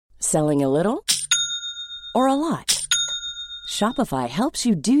Selling a little or a lot? Shopify helps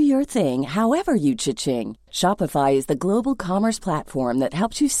you do your thing however you cha-ching. Shopify is the global commerce platform that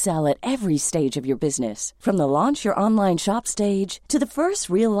helps you sell at every stage of your business. From the launch your online shop stage to the first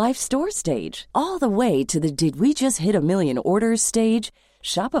real-life store stage, all the way to the did we just hit a million orders stage.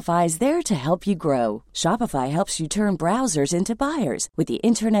 Shopify is there to help you grow. Shopify helps you turn browsers into buyers with the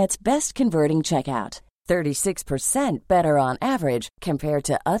internet's best converting checkout. 36% better on average compared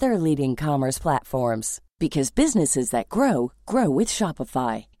to other leading commerce platforms. Because businesses that grow, grow with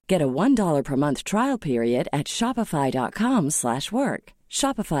Shopify. Get a $1 per month trial period at shopify.com/work.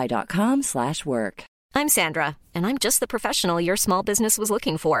 Shopify.com/work. I'm Sandra, and I'm just the professional your small business was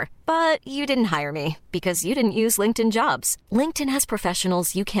looking for. But you didn't hire me because you didn't use LinkedIn Jobs. LinkedIn has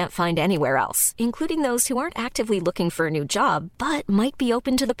professionals you can't find anywhere else, including those who aren't actively looking for a new job, but might be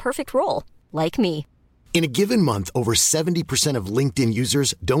open to the perfect role, like me. In a given month, over 70% of LinkedIn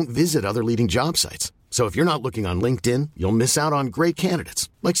users don't visit other leading job sites. So if you're not looking on LinkedIn, you'll miss out on great candidates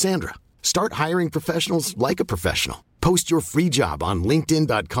like Sandra. Start hiring professionals like a professional. Post your free job on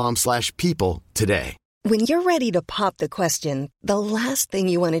linkedin.com/people today. When you're ready to pop the question, the last thing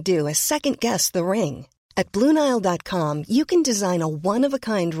you want to do is second-guess the ring. At BlueNile.com, you can design a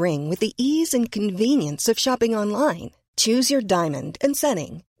one-of-a-kind ring with the ease and convenience of shopping online. Choose your diamond and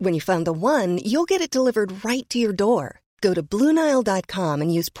setting. When you find the one, you'll get it delivered right to your door. Go to BlueNile.com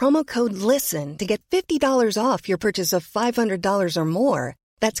and use promo code LISTEN to get $50 off your purchase of $500 or more.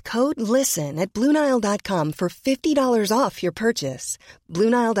 That's code LISTEN at BlueNile.com for $50 off your purchase.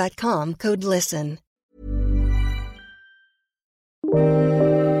 BlueNile.com, code LISTEN.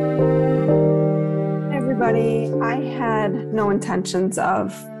 Hey everybody, I had no intentions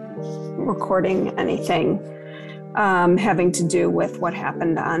of recording anything having to do with what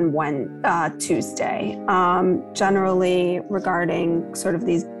happened on Tuesday. Generally regarding sort of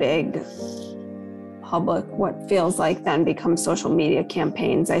these big public, what feels like then becomes social media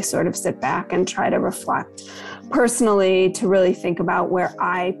campaigns, I sort of sit back and try to reflect personally to really think about where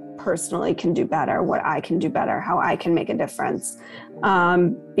I personally can do better, what I can do better, how I can make a difference.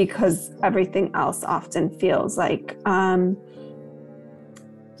 Because everything else often feels like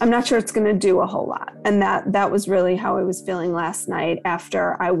I'm not sure it's going to do a whole lot. And that was really how I was feeling last night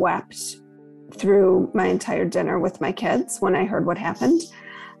after I wept through my entire dinner with my kids when I heard what happened.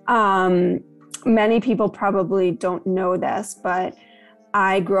 Many people probably don't know this, but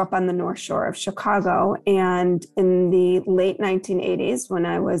I grew up on the North Shore of Chicago. And in the late 1980s, when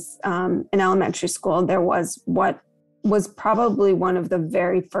I was in elementary school, there was what was probably one of the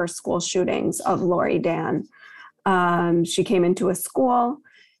very first school shootings of Lori Dan. She came into a school.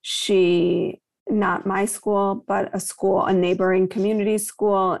 Not my school, but a neighboring community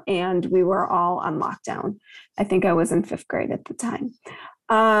school, and we were all on lockdown. I think I was in 5th grade at the time.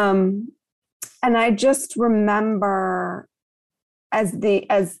 And I just remember as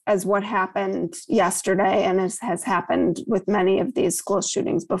what happened yesterday, and as has happened with many of these school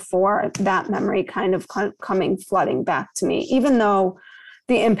shootings before, that memory kind of flooding back to me, even though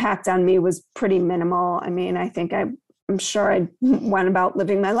the impact on me was pretty minimal. I mean, I think I'm sure I went about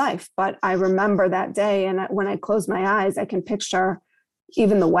living my life, but I remember that day. And when I close my eyes, I can picture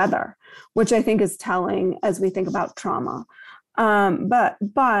even the weather, which I think is telling as we think about trauma. But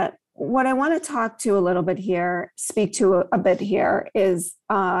what I want to speak to a bit here is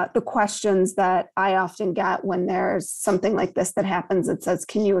the questions that I often get when there's something like this that happens. It says,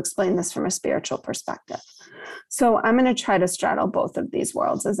 can you explain this from a spiritual perspective? So I'm going to try to straddle both of these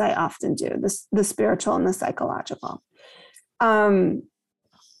worlds, as I often do, the spiritual and the psychological.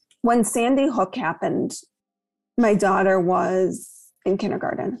 When Sandy Hook happened, my daughter was in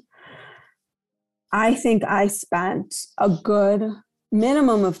kindergarten. I think I spent a good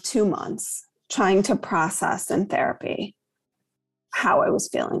minimum of 2 months trying to process in therapy how I was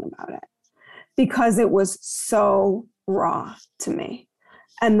feeling about it, because it was so raw to me.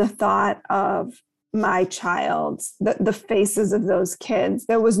 And the thought of my child, the faces of those kids,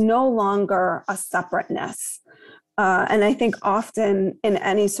 there was no longer a separateness. And I think often in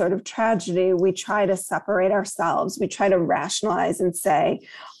any sort of tragedy, we try to separate ourselves. We try to rationalize and say,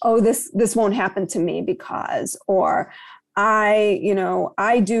 oh, this won't happen to me because, or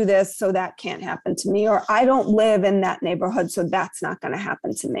I do this, so that can't happen to me, or I don't live in that neighborhood, so that's not going to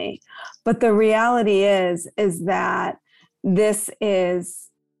happen to me. But the reality is that this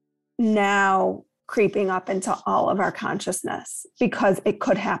is now creeping up into all of our consciousness, because it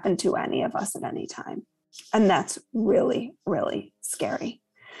could happen to any of us at any time. And that's really, really scary.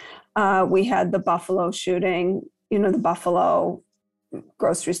 We had the Buffalo shooting, the Buffalo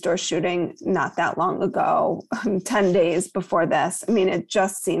grocery store shooting not that long ago, 10 days before this. I mean, it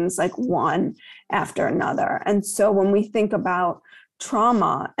just seems like one after another. And so when we think about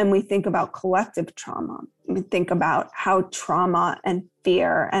trauma and we think about collective trauma, we think about how trauma and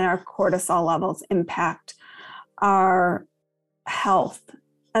fear and our cortisol levels impact our health.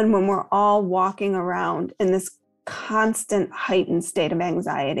 And when we're all walking around in this constant heightened state of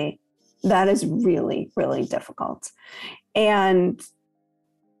anxiety, that is really, really difficult. And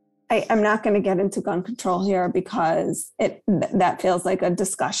I'm not going to get into gun control here because that feels like a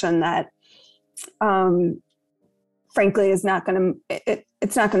discussion that, frankly, is not going to,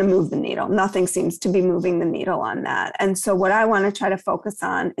 it's not going to move the needle. Nothing seems to be moving the needle on that. And so what I want to try to focus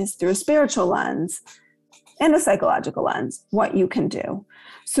on is through a spiritual lens and a psychological lens, what you can do.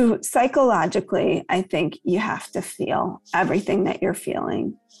 So psychologically, I think you have to feel everything that you're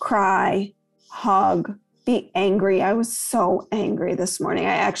feeling. Cry, hug, be angry. I was so angry this morning.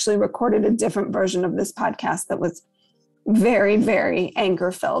 I actually recorded a different version of this podcast that was very, very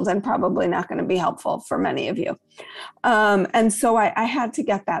anger filled and probably not going to be helpful for many of you. And so I had to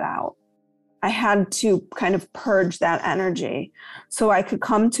get that out. I had to kind of purge that energy so I could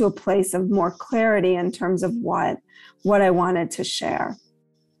come to a place of more clarity in terms of what I wanted to share.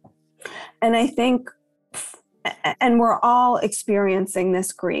 And I think, and we're all experiencing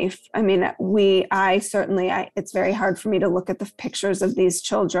this grief. I mean, it's very hard for me to look at the pictures of these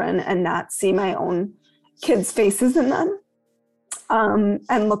children and not see my own kids' faces in them,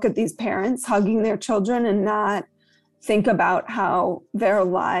 and look at these parents hugging their children and not think about how their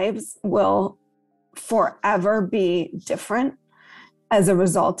lives will forever be different as a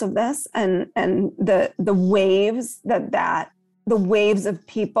result of this, and the waves the waves of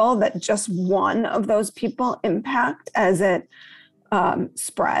people that just one of those people impact as it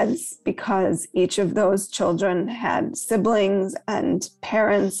spreads, because each of those children had siblings and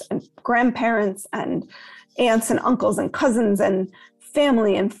parents and grandparents and aunts and uncles and cousins and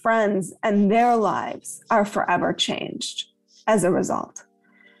family and friends, and their lives are forever changed as a result.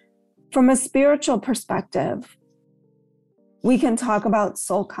 From a spiritual perspective, we can talk about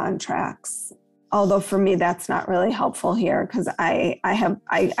soul contracts, although for me, that's not really helpful here, because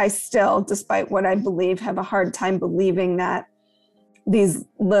I still, despite what I believe, have a hard time believing that these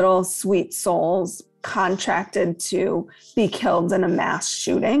little sweet souls contracted to be killed in a mass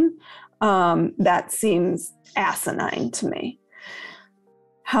shooting. That seems asinine to me.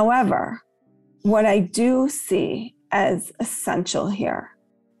 However, what I do see as essential here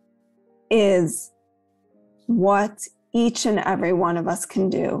is what each and every one of us can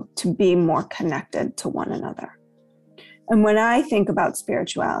do to be more connected to one another. And when I think about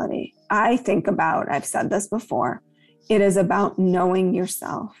spirituality, I've said this before, it is about knowing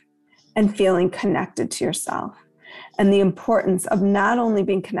yourself and feeling connected to yourself, and the importance of not only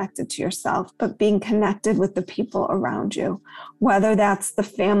being connected to yourself, but being connected with the people around you, whether that's the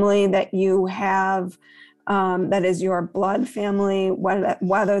family that you have, that is your blood family,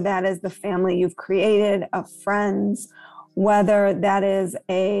 whether that is the family you've created of friends, whether that is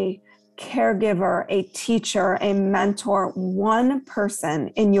a caregiver, a teacher, a mentor, one person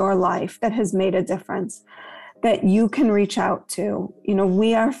in your life that has made a difference that you can reach out to. You know,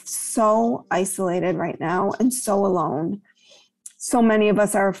 we are so isolated right now and so alone. So many of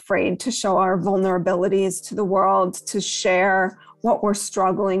us are afraid to show our vulnerabilities to the world, to share what we're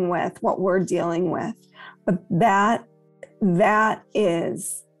struggling with, what we're dealing with. But that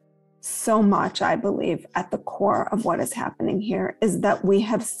is so much, I believe, at the core of what is happening here, is that we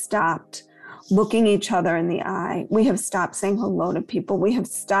have stopped looking each other in the eye. We have stopped saying hello to people. We have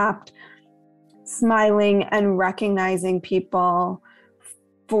stopped smiling and recognizing people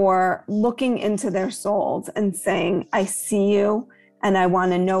for looking into their souls and saying, I see you and I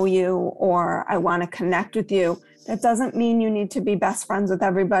want to know you, or I want to connect with you. That doesn't mean you need to be best friends with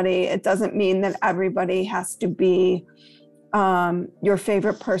everybody. It doesn't mean that everybody has to be your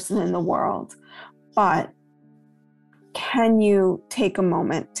favorite person in the world. But can you take a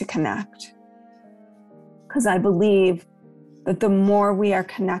moment to connect? Because I believe that the more we are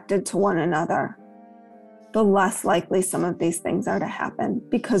connected to one another, the less likely some of these things are to happen,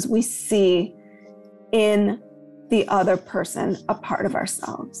 because we see in the other person a part of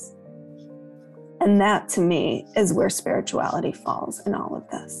ourselves. And that, to me, is where spirituality falls in all of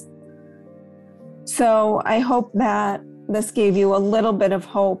this. So I hope that this gave you a little bit of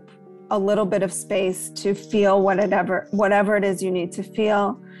hope, a little bit of space to feel whatever it is you need to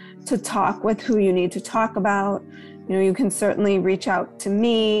feel, to talk with who you need to talk about. You know, you can certainly reach out to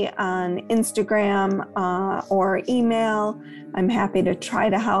me on Instagram or email. I'm happy to try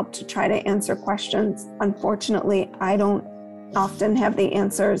to help, to try to answer questions. Unfortunately, I don't often have the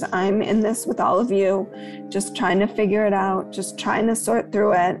answers. I'm in this with all of you, just trying to figure it out, just trying to sort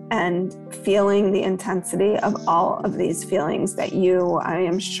through it, and feeling the intensity of all of these feelings that you, I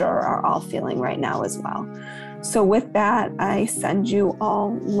am sure, are all feeling right now as well. So with that, I send you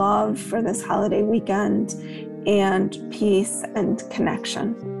all love for this holiday weekend and peace and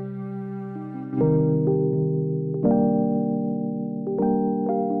connection.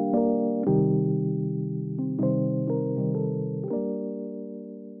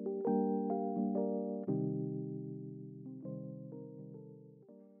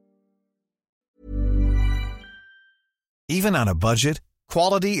 Even on a budget,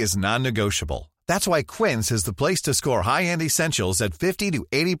 quality is non-negotiable. That's why Quince is the place to score high-end essentials at 50 to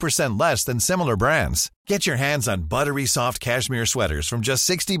 80% less than similar brands. Get your hands on buttery soft cashmere sweaters from just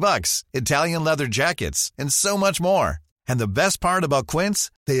 $60, Italian leather jackets, and so much more. And the best part about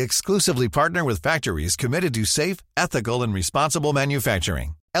Quince, they exclusively partner with factories committed to safe, ethical, and responsible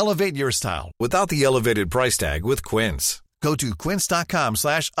manufacturing. Elevate your style without the elevated price tag with Quince. Go to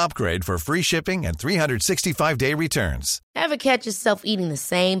quince.com/upgrade for free shipping and 365-day returns. Ever catch yourself eating the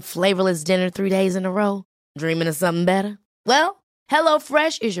same flavorless dinner 3 days in a row? Dreaming of something better? Well,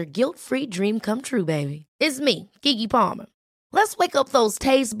 HelloFresh is your guilt-free dream come true, baby. It's me, Keke Palmer. Let's wake up those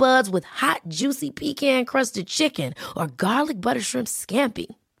taste buds with hot, juicy pecan-crusted chicken or garlic butter shrimp scampi.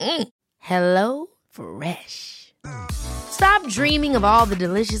 Hello Fresh. Stop dreaming of all the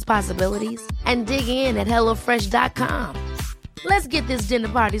delicious possibilities and dig in at HelloFresh.com. Let's get this dinner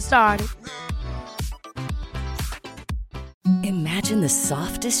party started. Imagine the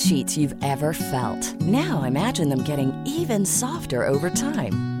softest sheets you've ever felt. Now imagine them getting even softer over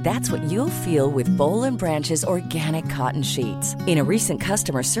time. That's what you'll feel with Boll & Branch's organic cotton sheets. In a recent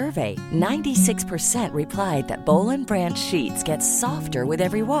customer survey, 96% replied that Boll & Branch sheets get softer with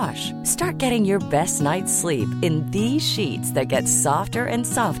every wash. Start getting your best night's sleep in these sheets that get softer and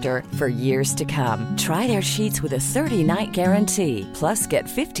softer for years to come. Try their sheets with a 30-night guarantee. Plus, get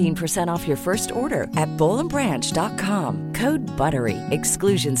 15% off your first order at bollandbranch.com. Code BUTTERY.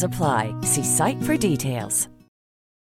 Exclusions apply. See site for details.